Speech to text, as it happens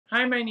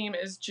Hi, my name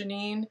is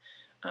Janine.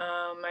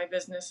 My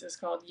business is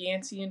called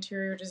Yancey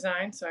Interior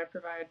Design, so I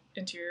provide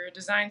interior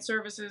design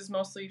services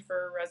mostly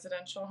for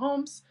residential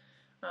homes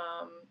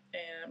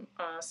and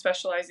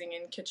specializing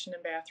in kitchen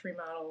and bath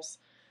remodels,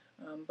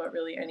 but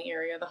really any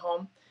area of the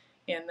home.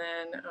 And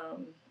then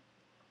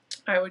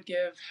I would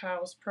give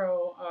Houzz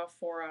Pro a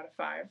 4 out of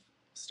 5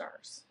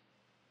 stars.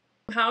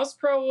 Houzz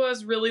Pro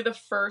was really the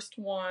first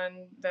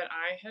one that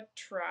I had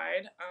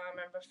tried. I'm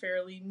a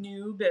fairly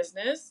new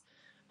business.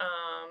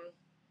 Um,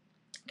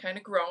 Kind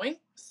of growing.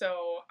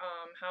 So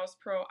Houzz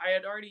Pro, I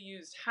had already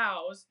used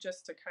Houzz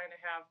just to kind of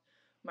have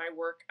my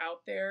work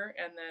out there,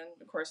 and then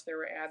of course there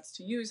were ads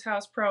to use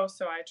Houzz Pro,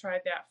 so I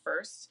tried that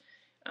first,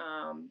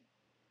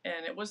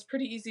 and it was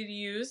pretty easy to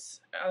use.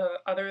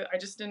 I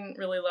just didn't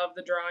really love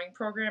the drawing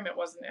program. It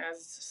wasn't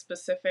as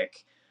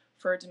specific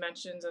for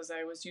dimensions as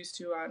I was used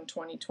to on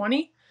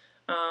 2020.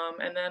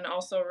 And then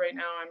also right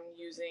now I'm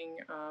using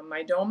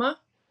my Doma.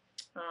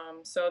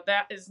 So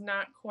that is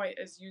not quite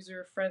as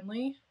user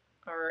friendly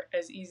or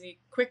as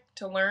quick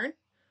to learn,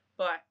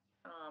 but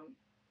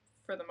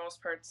for the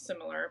most part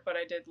similar. But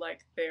I did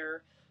like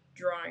their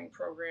drawing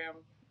program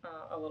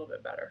a little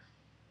bit better.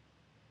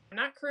 I'm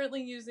not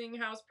currently using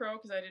Houzz Pro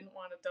because I didn't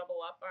want to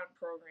double up on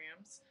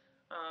programs.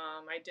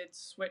 I did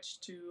switch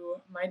to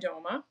my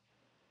Doma,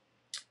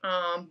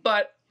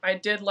 but I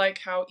did like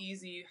how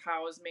easy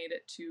Houzz made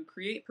it to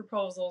create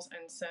proposals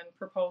and send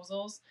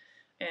proposals.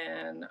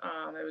 And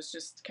it was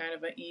just kind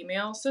of an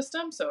email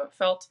system, so it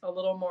felt a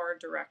little more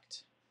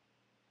direct.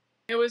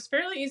 It was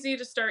fairly easy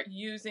to start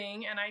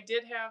using, and I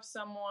did have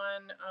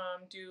someone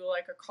do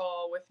like a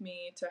call with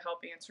me to help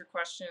answer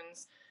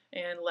questions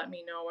and let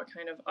me know what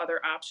kind of other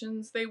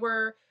options they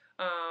were.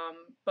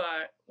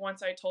 But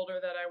once I told her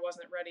that I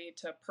wasn't ready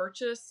to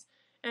purchase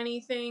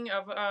anything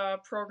of a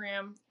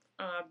program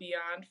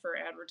beyond for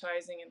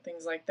advertising and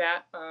things like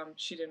that,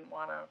 she didn't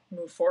want to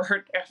move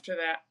forward after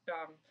that,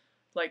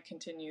 like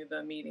continue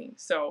the meeting.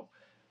 So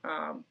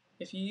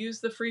if you use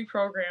the free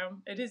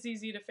program, it is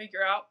easy to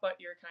figure out, but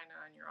you're kind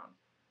of on your own.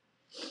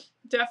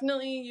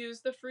 Definitely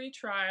use the free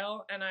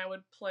trial, and I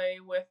would play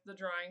with the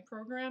drawing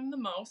program the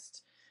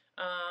most.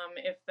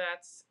 If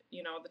that's,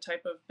 the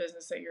type of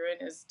business that you're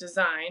in is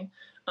design.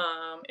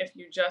 If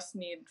you just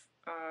need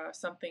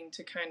something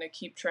to kind of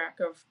keep track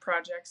of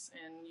projects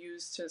and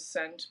use to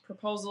send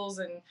proposals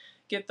and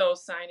get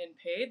those signed and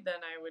paid,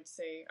 then I would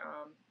say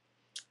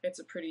it's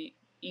a pretty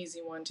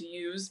easy one to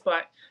use.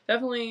 But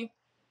definitely,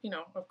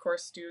 of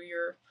course, do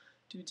your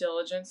due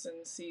diligence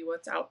and see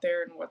what's out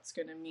there and what's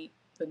going to meet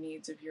the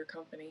needs of your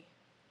company.